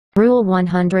Rule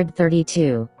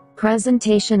 132.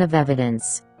 Presentation of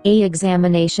evidence. A.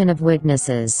 Examination of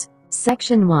witnesses.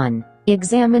 Section 1.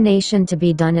 Examination to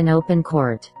be done in open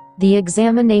court. The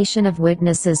examination of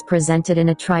witnesses presented in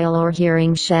a trial or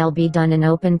hearing shall be done in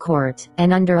open court,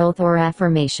 and under oath or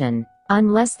affirmation.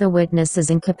 Unless the witness is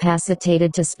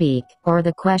incapacitated to speak, or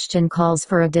the question calls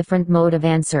for a different mode of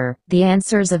answer, the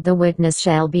answers of the witness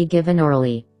shall be given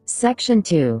orally. Section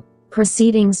 2.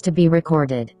 Proceedings to be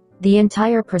recorded. The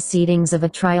entire proceedings of a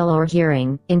trial or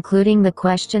hearing, including the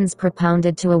questions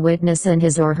propounded to a witness and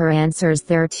his or her answers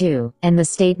thereto, and the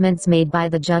statements made by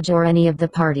the judge or any of the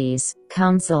parties,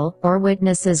 counsel, or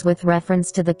witnesses with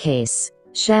reference to the case,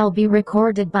 shall be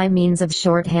recorded by means of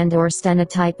shorthand or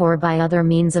stenotype or by other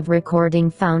means of recording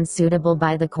found suitable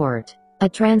by the court. A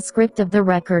transcript of the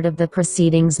record of the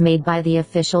proceedings made by the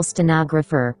official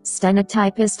stenographer,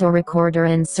 stenotypist or recorder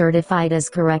and certified as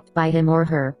correct by him or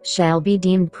her, shall be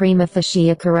deemed prima facie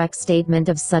a correct statement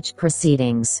of such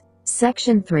proceedings.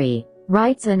 Section 3.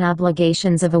 Rights and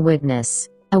obligations of a witness.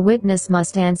 A witness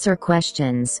must answer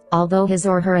questions, although his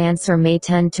or her answer may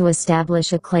tend to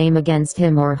establish a claim against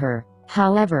him or her.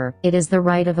 However, it is the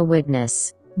right of a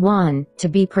witness: 1. To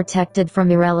be protected from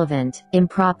irrelevant,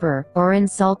 improper, or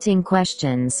insulting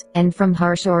questions, and from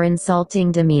harsh or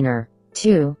insulting demeanor.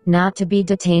 2. Not to be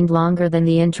detained longer than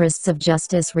the interests of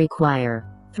justice require.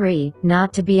 3.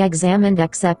 Not to be examined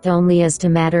except only as to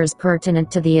matters pertinent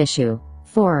to the issue.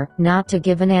 4. Not to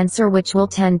give an answer which will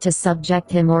tend to subject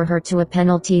him or her to a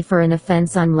penalty for an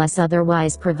offense unless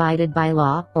otherwise provided by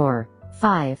law, or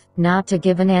 5. Not to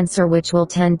give an answer which will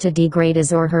tend to degrade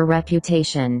his or her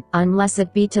reputation, unless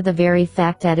it be to the very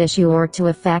fact at issue or to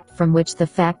a fact from which the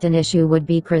fact in issue would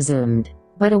be presumed.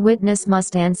 But a witness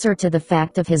must answer to the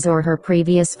fact of his or her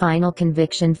previous final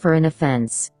conviction for an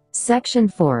offense. Section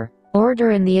 4.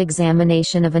 Order in the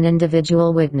examination of an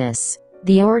individual witness.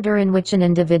 The order in which an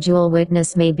individual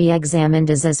witness may be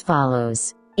examined is as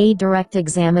follows: A. Direct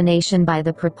examination by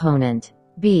the proponent.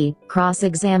 B.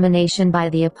 Cross-examination by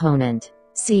the opponent.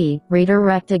 C.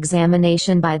 Redirect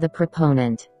examination by the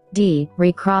proponent. D.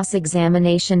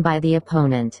 Recross-examination by the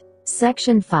opponent.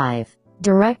 Section 5.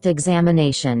 Direct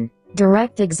examination.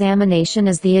 Direct examination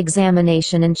is the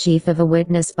examination in chief of a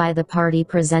witness by the party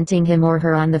presenting him or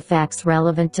her on the facts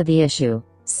relevant to the issue.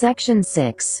 Section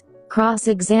 6.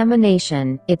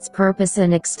 Cross-examination, its purpose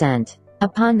and extent.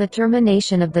 Upon the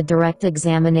termination of the direct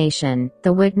examination,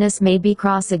 the witness may be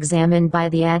cross-examined by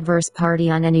the adverse party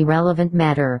on any relevant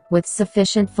matter, with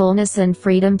sufficient fullness and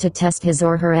freedom to test his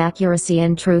or her accuracy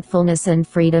and truthfulness and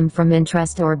freedom from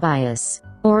interest or bias,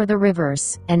 or the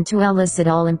reverse, and to elicit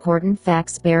all important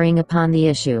facts bearing upon the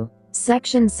issue.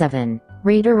 Section 7.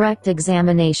 Redirect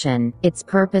examination, its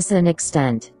purpose and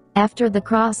extent. After the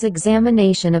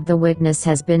cross-examination of the witness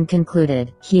has been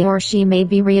concluded, he or she may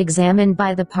be re-examined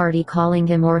by the party calling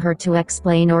him or her to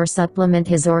explain or supplement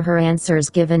his or her answers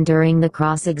given during the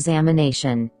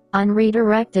cross-examination. On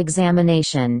redirect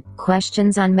examination,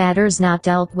 questions on matters not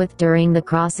dealt with during the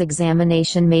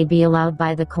cross-examination may be allowed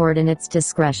by the court in its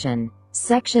discretion.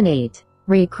 Section 8.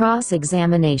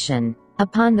 Re-cross-examination.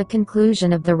 Upon the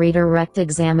conclusion of the redirect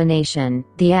examination,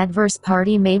 the adverse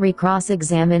party may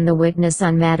recross-examine the witness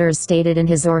on matters stated in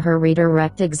his or her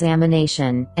redirect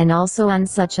examination, and also on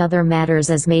such other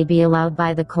matters as may be allowed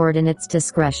by the court in its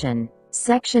discretion.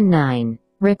 Section 9.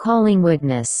 Recalling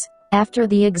witness. After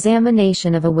the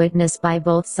examination of a witness by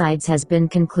both sides has been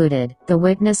concluded, the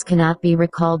witness cannot be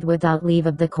recalled without leave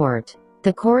of the court.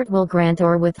 The court will grant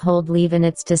or withhold leave in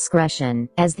its discretion,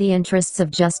 as the interests of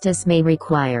justice may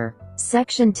require.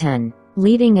 Section 10.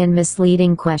 Leading and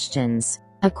misleading questions.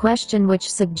 A question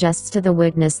which suggests to the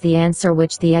witness the answer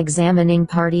which the examining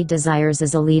party desires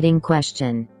is a leading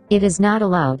question. It is not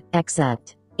allowed,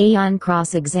 except A. On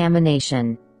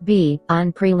cross-examination. B.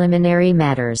 On preliminary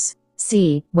matters.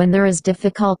 C. When there is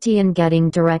difficulty in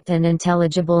getting direct and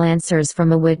intelligible answers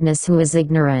from a witness who is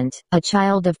ignorant, a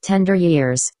child of tender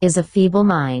years, is a feeble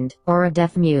mind, or a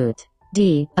deaf mute.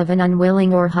 D. Of an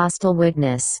unwilling or hostile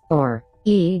witness, or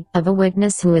E. Of a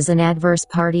witness who is an adverse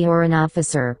party or an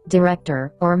officer,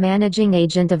 director, or managing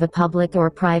agent of a public or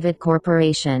private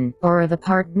corporation, or of a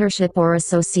partnership or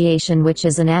association which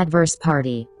is an adverse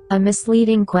party. A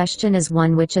misleading question is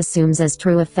one which assumes as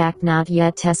true a fact not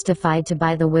yet testified to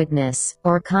by the witness,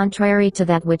 or contrary to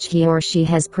that which he or she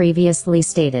has previously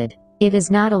stated. It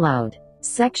is not allowed.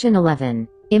 Section 11.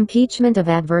 Impeachment of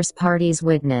adverse party's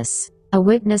witness. A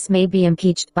witness may be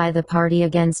impeached by the party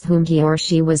against whom he or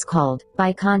she was called,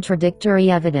 by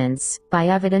contradictory evidence, by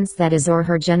evidence that his or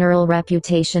her general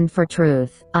reputation for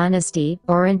truth, honesty,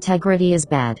 or integrity is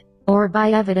bad. or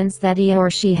by evidence that he or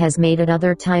she has made at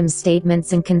other times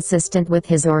statements inconsistent with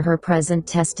his or her present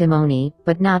testimony,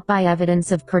 but not by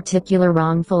evidence of particular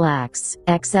wrongful acts,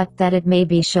 except that it may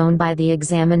be shown by the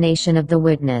examination of the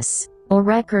witness, or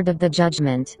record of the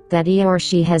judgment, that he or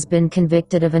she has been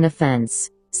convicted of an offense.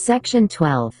 Section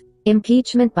 12.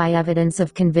 Impeachment by evidence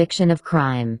of conviction of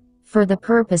crime. For the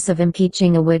purpose of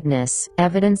impeaching a witness,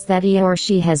 evidence that he or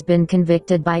she has been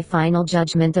convicted by final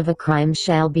judgment of a crime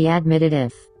shall be admitted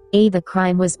if a. The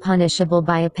crime was punishable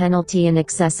by a penalty in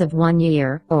excess of 1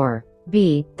 year, or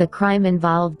b. The crime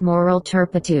involved moral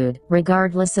turpitude,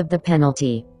 regardless of the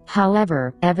penalty.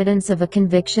 However, evidence of a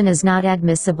conviction is not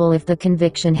admissible if the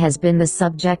conviction has been the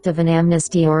subject of an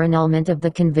amnesty or annulment of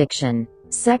the conviction.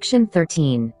 Section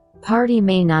 13. Party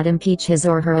may not impeach his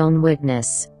or her own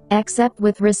witness, except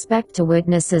with respect to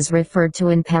witnesses referred to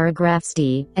in paragraphs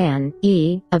D and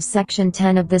E of Section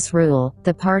 10 of this rule.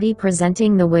 The party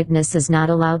presenting the witness is not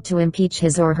allowed to impeach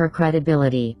his or her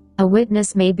credibility. A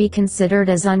witness may be considered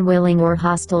as unwilling or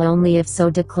hostile only if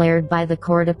so declared by the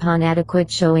court upon adequate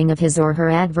showing of his or her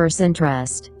adverse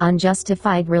interest,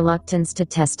 unjustified reluctance to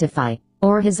testify,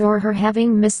 or his or her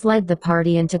having misled the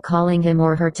party into calling him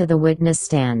or her to the witness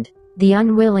stand. The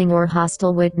unwilling or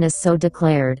hostile witness so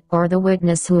declared, or the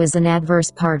witness who is an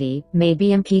adverse party, may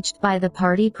be impeached by the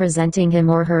party presenting him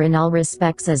or her in all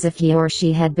respects as if he or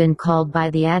she had been called by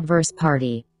the adverse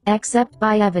party, except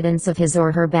by evidence of his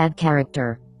or her bad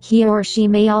character. He or she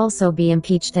may also be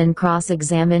impeached and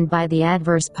cross-examined by the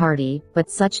adverse party, but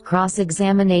such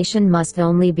cross-examination must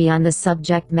only be on the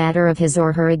subject matter of his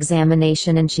or her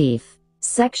examination in chief.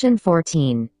 Section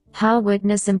 14. How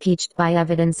witness impeached by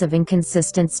evidence of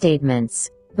inconsistent statements.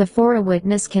 Before a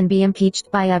witness can be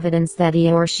impeached by evidence that he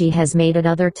or she has made at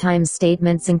other times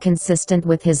statements inconsistent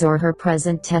with his or her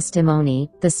present testimony,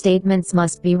 the statements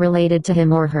must be related to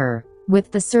him or her, with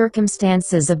the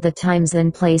circumstances of the times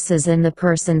and places and the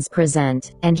persons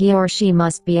present, and he or she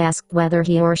must be asked whether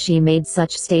he or she made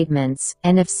such statements,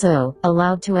 and if so,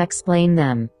 allowed to explain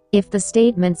them. If the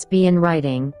statements be in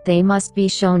writing, they must be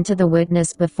shown to the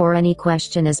witness before any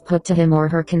question is put to him or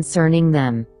her concerning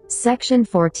them. Section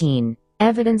 14.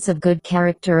 Evidence of good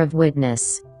character of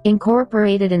witness.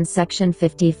 Incorporated in Section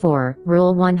 54,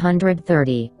 Rule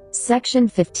 130. Section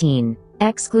 15.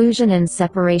 Exclusion and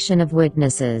separation of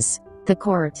witnesses. The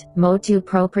court, motu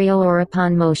proprio or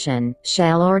upon motion,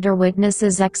 shall order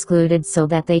witnesses excluded so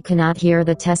that they cannot hear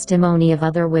the testimony of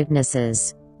other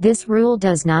witnesses. This rule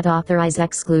does not authorize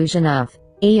exclusion of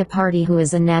a party who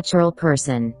is a natural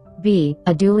person, b.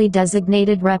 a duly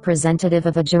designated representative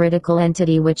of a juridical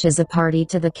entity which is a party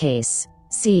to the case,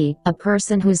 c. a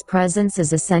person whose presence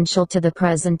is essential to the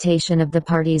presentation of the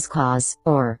party's cause,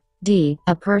 or d.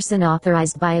 a person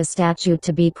authorized by a statute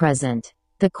to be present.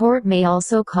 The court may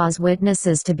also cause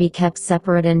witnesses to be kept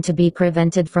separate and to be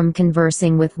prevented from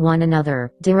conversing with one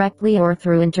another, directly or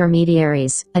through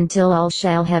intermediaries, until all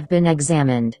shall have been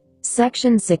examined.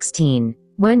 Section 16.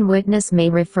 When witness may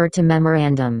refer to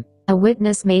memorandum. A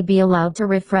witness may be allowed to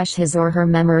refresh his or her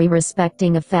memory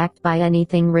respecting a fact by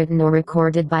anything written or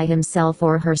recorded by himself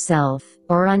or herself,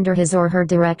 or under his or her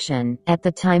direction, at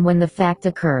the time when the fact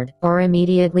occurred, or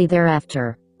immediately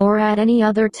thereafter, or at any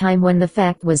other time when the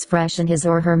fact was fresh in his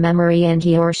or her memory and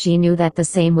he or she knew that the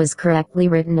same was correctly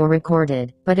written or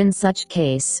recorded, but in such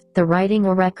case, the writing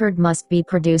or record must be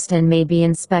produced and may be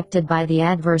inspected by the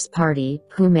adverse party,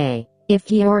 who may, if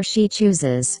he or she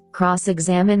chooses,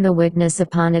 cross-examine the witness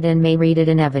upon it and may read it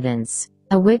in evidence.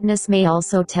 A witness may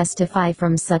also testify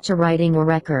from such a writing or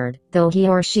record, though he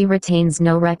or she retains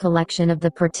no recollection of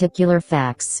the particular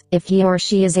facts, if he or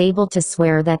she is able to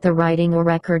swear that the writing or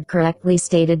record correctly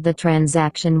stated the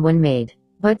transaction when made.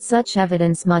 But such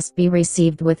evidence must be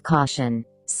received with caution.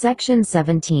 Section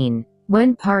 17.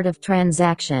 When part of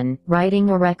transaction, writing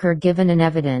or record given in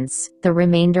evidence, the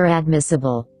remainder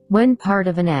admissible. When part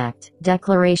of an act,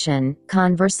 declaration,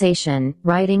 conversation,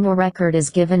 writing or record is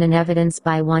given in evidence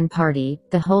by one party,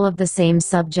 the whole of the same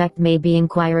subject may be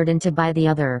inquired into by the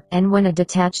other, and when a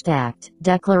detached act,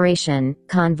 declaration,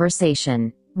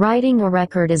 conversation, writing or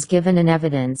record is given in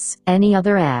evidence, any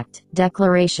other act,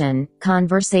 declaration,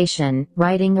 conversation,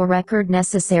 writing or record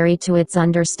necessary to its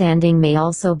understanding may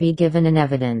also be given in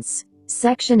evidence.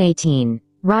 Section 18.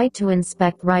 Right to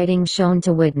inspect writing shown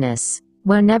to witness.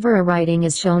 Whenever a writing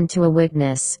is shown to a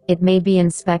witness, it may be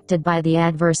inspected by the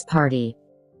adverse party.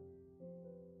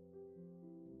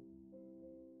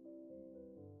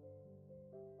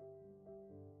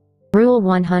 Rule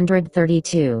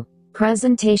 132.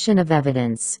 Presentation of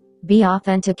evidence. B.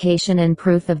 Authentication and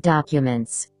proof of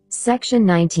documents. Section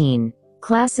 19.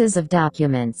 Classes of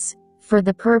documents. For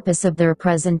the purpose of their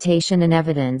presentation and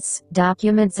evidence,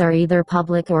 documents are either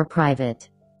public or private.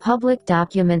 Public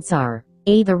documents are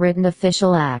a. The written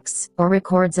official acts, or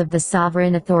records of the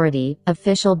sovereign authority,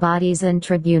 official bodies and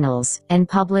tribunals, and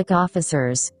public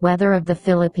officers, whether of the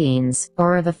Philippines,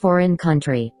 or of a foreign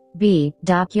country. B.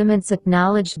 Documents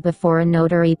acknowledged before a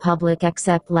notary public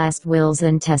except last wills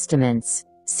and testaments.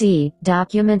 C.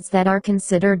 Documents that are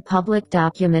considered public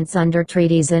documents under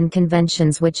treaties and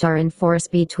conventions which are in force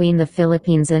between the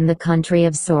Philippines and the country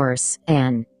of source,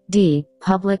 and D.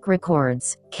 Public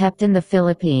records, kept in the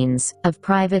Philippines, of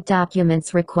private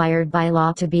documents required by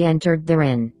law to be entered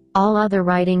therein. All other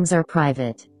writings are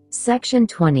private. Section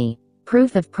 20.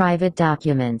 Proof of private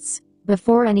documents.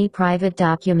 Before any private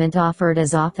document offered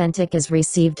as authentic is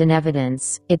received in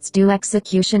evidence, its due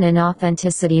execution and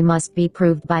authenticity must be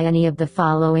proved by any of the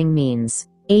following means.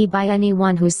 A. By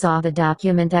anyone who saw the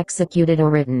document executed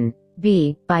or written.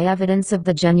 B. By evidence of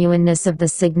the genuineness of the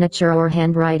signature or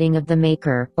handwriting of the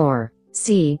maker, or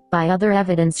C. By other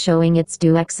evidence showing its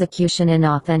due execution and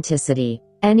authenticity.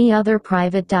 Any other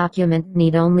private document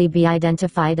need only be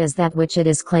identified as that which it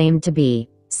is claimed to be.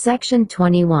 Section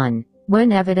 21.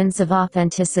 When evidence of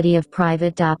authenticity of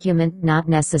private document not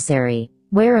necessary.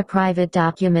 Where a private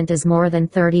document is more than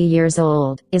 30 years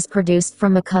old, is produced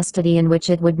from a custody in which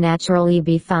it would naturally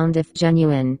be found if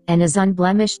genuine, and is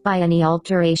unblemished by any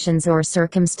alterations or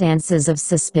circumstances of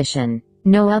suspicion,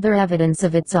 no other evidence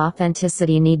of its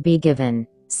authenticity need be given.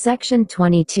 Section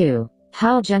 22.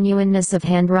 How genuineness of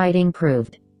handwriting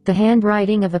proved. The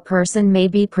handwriting of a person may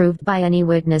be proved by any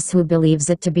witness who believes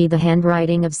it to be the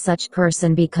handwriting of such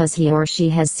person because he or she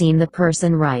has seen the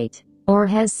person write, or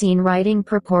has seen writing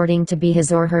purporting to be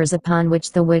his or hers upon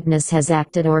which the witness has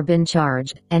acted or been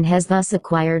charged, and has thus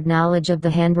acquired knowledge of the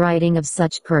handwriting of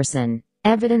such person.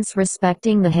 Evidence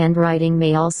respecting the handwriting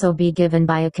may also be given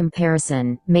by a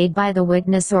comparison, made by the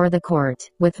witness or the court,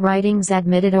 with writings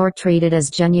admitted or treated as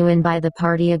genuine by the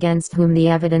party against whom the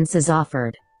evidence is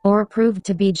offered, or proved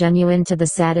to be genuine to the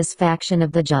satisfaction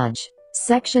of the judge.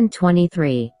 Section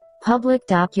 23. Public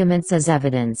documents as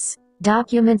evidence.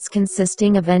 Documents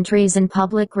consisting of entries and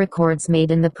public records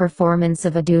made in the performance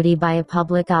of a duty by a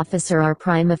public officer are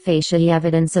prima facie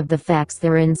evidence of the facts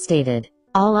therein stated.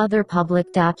 All other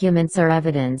public documents are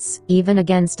evidence, even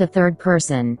against a third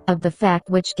person, of the fact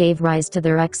which gave rise to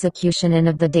their execution and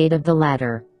of the date of the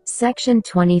latter. Section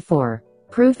 24.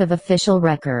 Proof of official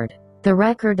record. The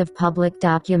record of public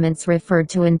documents referred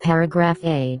to in paragraph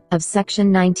A of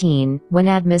section 19, when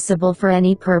admissible for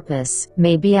any purpose,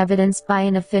 may be evidenced by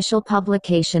an official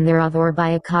publication thereof or by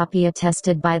a copy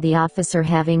attested by the officer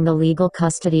having the legal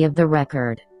custody of the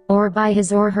record, or by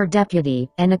his or her deputy,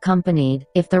 and accompanied,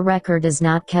 if the record is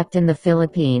not kept in the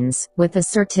Philippines, with a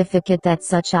certificate that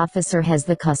such officer has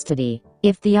the custody.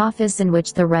 If the office in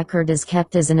which the record is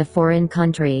kept is in a foreign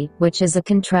country, which is a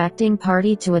contracting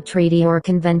party to a treaty or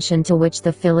convention to which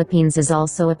the Philippines is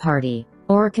also a party,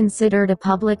 or considered a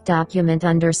public document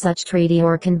under such treaty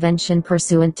or convention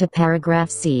pursuant to paragraph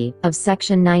C of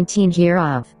section 19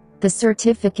 hereof, the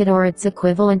certificate or its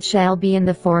equivalent shall be in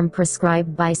the form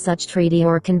prescribed by such treaty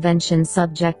or convention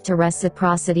subject to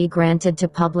reciprocity granted to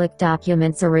public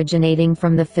documents originating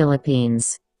from the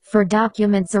Philippines. For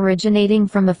documents originating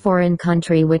from a foreign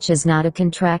country which is not a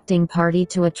contracting party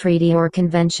to a treaty or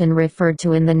convention referred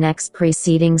to in the next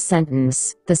preceding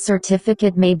sentence, the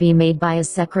certificate may be made by a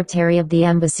secretary of the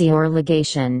embassy or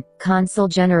legation, consul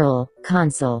general,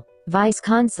 consul,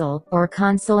 vice-consul, or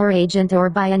consular agent or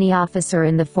by any officer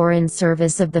in the foreign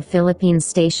service of the Philippines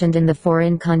stationed in the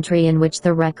foreign country in which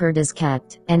the record is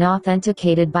kept, and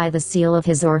authenticated by the seal of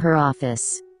his or her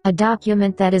office. A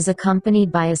document that is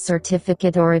accompanied by a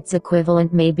certificate or its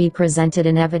equivalent may be presented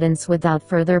in evidence without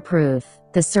further proof,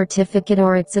 the certificate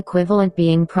or its equivalent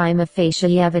being prima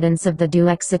facie evidence of the due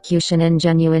execution and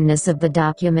genuineness of the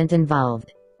document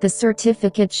involved. The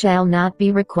certificate shall not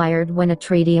be required when a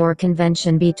treaty or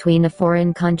convention between a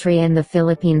foreign country and the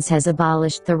Philippines has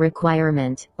abolished the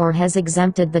requirement, or has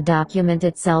exempted the document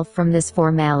itself from this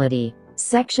formality.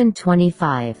 Section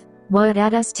 25. What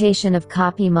attestation of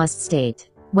copy must state.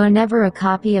 Whenever a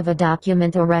copy of a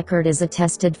document or record is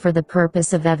attested for the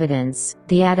purpose of evidence,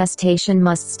 the attestation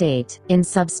must state, in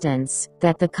substance,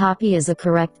 that the copy is a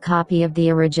correct copy of the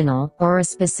original, or a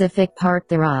specific part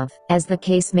thereof, as the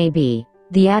case may be.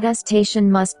 The attestation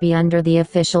must be under the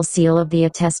official seal of the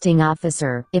attesting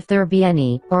officer, if there be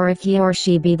any, or if he or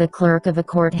she be the clerk of a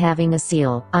court having a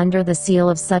seal, under the seal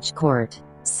of such court.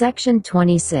 Section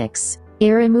 26.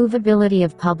 Irremovability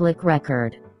of public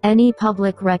record. Any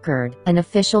public record, an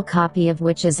official copy of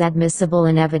which is admissible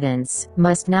in evidence,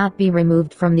 must not be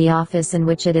removed from the office in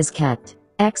which it is kept.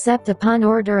 except upon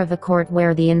order of a court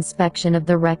where the inspection of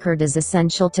the record is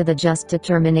essential to the just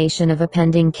determination of a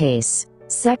pending case.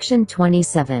 Section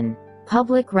 27.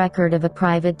 Public record of a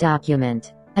private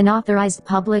document. An authorized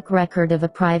public record of a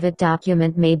private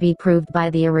document may be proved by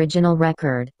the original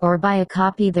record, or by a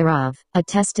copy thereof,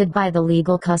 attested by the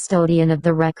legal custodian of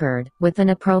the record, with an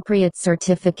appropriate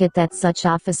certificate that such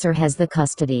officer has the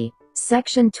custody.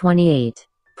 Section 28.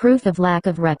 Proof of lack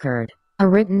of record. A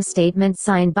written statement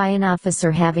signed by an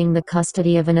officer having the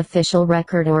custody of an official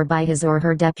record or by his or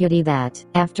her deputy that,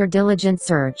 after diligent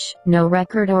search, no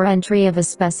record or entry of a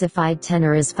specified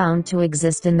tenor is found to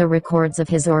exist in the records of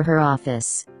his or her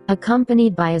office,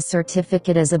 accompanied by a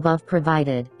certificate as above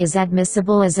provided, is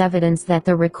admissible as evidence that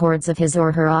the records of his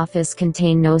or her office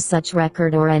contain no such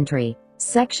record or entry.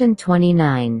 Section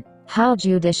 29. How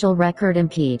judicial record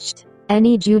impeached.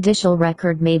 Any judicial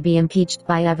record may be impeached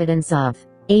by evidence of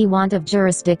a. Want of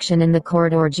jurisdiction in the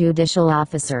court or judicial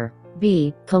officer.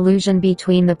 B. Collusion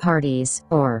between the parties,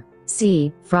 or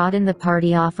c. Fraud in the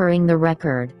party offering the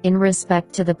record, in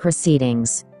respect to the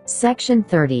proceedings. Section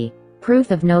 30.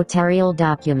 Proof of notarial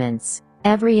documents.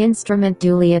 Every instrument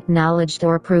duly acknowledged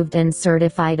or proved and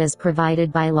certified as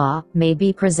provided by law, may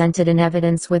be presented in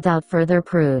evidence without further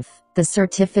proof, the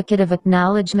certificate of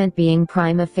acknowledgement being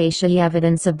prima facie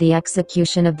evidence of the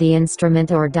execution of the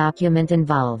instrument or document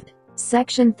involved.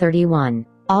 Section 31.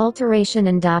 Alteration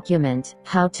in document.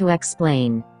 How to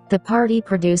explain. The party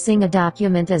producing a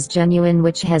document as genuine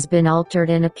which has been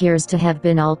altered and appears to have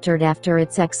been altered after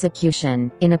its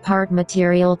execution, in a part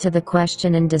material to the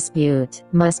question in dispute,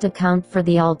 must account for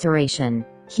the alteration.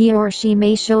 He or she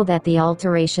may show that the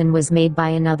alteration was made by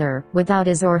another, without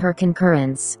his or her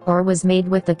concurrence, or was made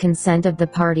with the consent of the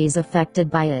parties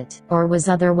affected by it, or was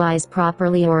otherwise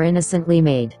properly or innocently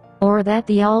made, or that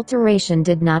the alteration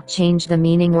did not change the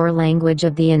meaning or language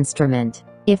of the instrument.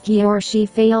 If he or she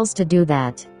fails to do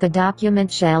that, the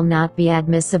document shall not be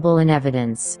admissible in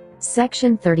evidence.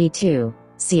 Section 32.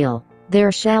 Seal.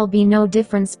 There shall be no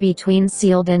difference between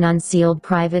sealed and unsealed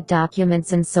private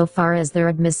documents insofar as their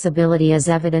admissibility as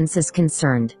evidence is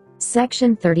concerned.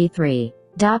 Section 33.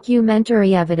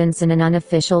 Documentary evidence in an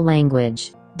unofficial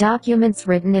language. Documents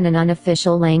written in an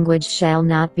unofficial language shall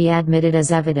not be admitted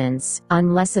as evidence,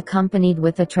 unless accompanied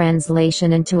with a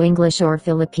translation into English or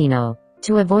Filipino.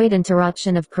 To avoid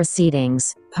interruption of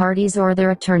proceedings, parties or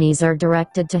their attorneys are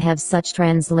directed to have such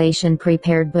translation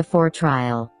prepared before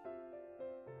trial.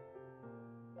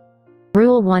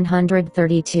 Rule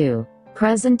 132.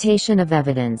 Presentation of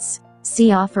evidence.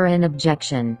 See offer and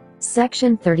objection.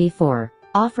 Section 34.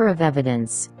 Offer of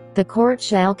evidence. The court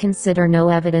shall consider no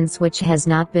evidence which has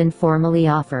not been formally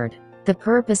offered. The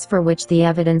purpose for which the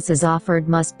evidence is offered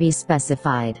must be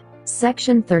specified.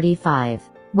 Section 35.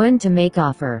 When to make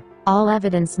offer. All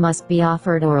evidence must be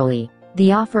offered orally.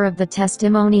 The offer of the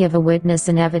testimony of a witness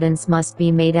and evidence must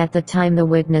be made at the time the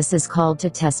witness is called to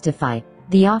testify.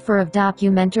 The offer of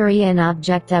documentary and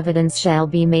object evidence shall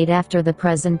be made after the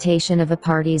presentation of a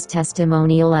party's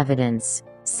testimonial evidence.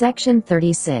 Section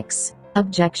 36.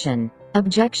 Objection.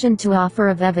 Objection to offer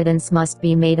of evidence must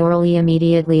be made orally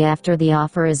immediately after the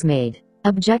offer is made.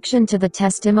 Objection to the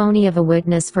testimony of a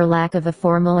witness for lack of a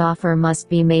formal offer must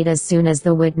be made as soon as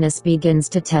the witness begins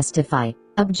to testify.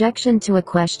 Objection to a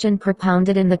question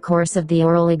propounded in the course of the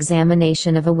oral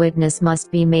examination of a witness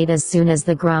must be made as soon as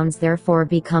the grounds therefor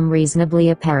become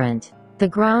reasonably apparent. The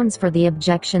grounds for the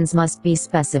objections must be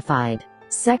specified.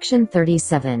 Section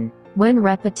 37. When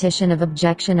repetition of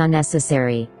objection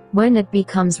unnecessary. When it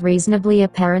becomes reasonably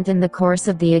apparent in the course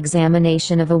of the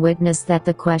examination of a witness that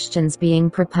the questions being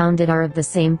propounded are of the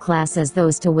same class as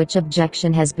those to which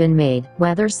objection has been made,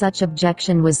 whether such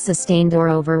objection was sustained or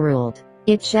overruled,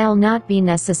 it shall not be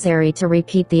necessary to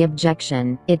repeat the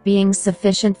objection, it being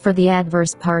sufficient for the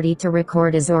adverse party to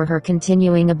record his or her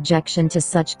continuing objection to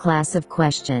such class of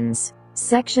questions.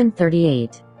 Section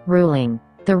 38. Ruling.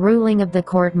 The ruling of the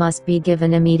court must be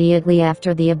given immediately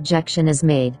after the objection is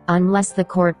made, unless the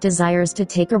court desires to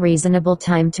take a reasonable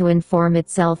time to inform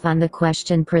itself on the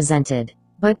question presented.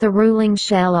 But the ruling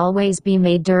shall always be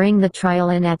made during the trial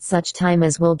and at such time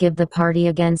as will give the party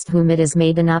against whom it is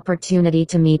made an opportunity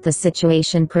to meet the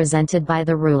situation presented by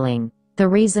the ruling. The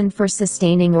reason for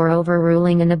sustaining or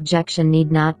overruling an objection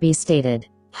need not be stated.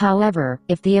 However,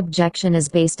 if the objection is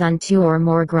based on two or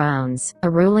more grounds, a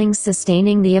ruling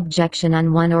sustaining the objection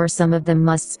on one or some of them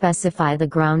must specify the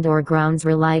ground or grounds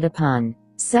relied upon.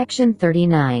 Section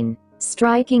 39.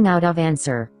 Striking out of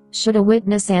answer. Should a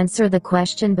witness answer the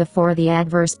question before the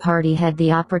adverse party had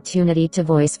the opportunity to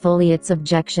voice fully its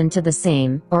objection to the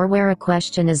same, or where a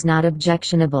question is not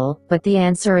objectionable, but the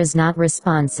answer is not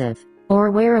responsive, or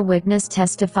where a witness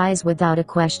testifies without a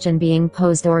question being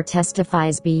posed or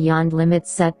testifies beyond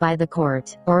limits set by the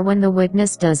court, or when the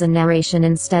witness does a narration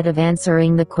instead of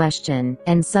answering the question,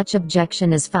 and such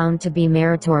objection is found to be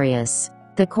meritorious.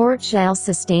 The court shall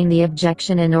sustain the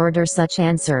objection and order such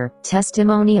answer,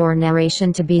 testimony or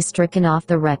narration to be stricken off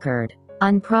the record.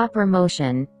 On proper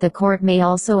motion, the court may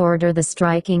also order the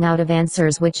striking out of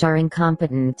answers which are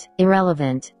incompetent,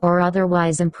 irrelevant, or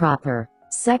otherwise improper.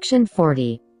 Section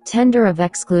 40. Tender of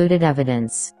excluded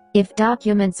evidence. If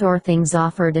documents or things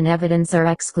offered in evidence are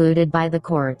excluded by the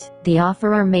court, the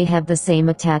offerer may have the same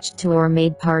attached to or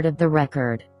made part of the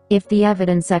record. If the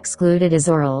evidence excluded is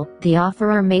oral, the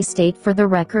offerer may state for the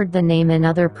record the name and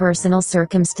other personal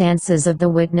circumstances of the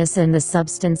witness and the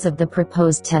substance of the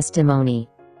proposed testimony.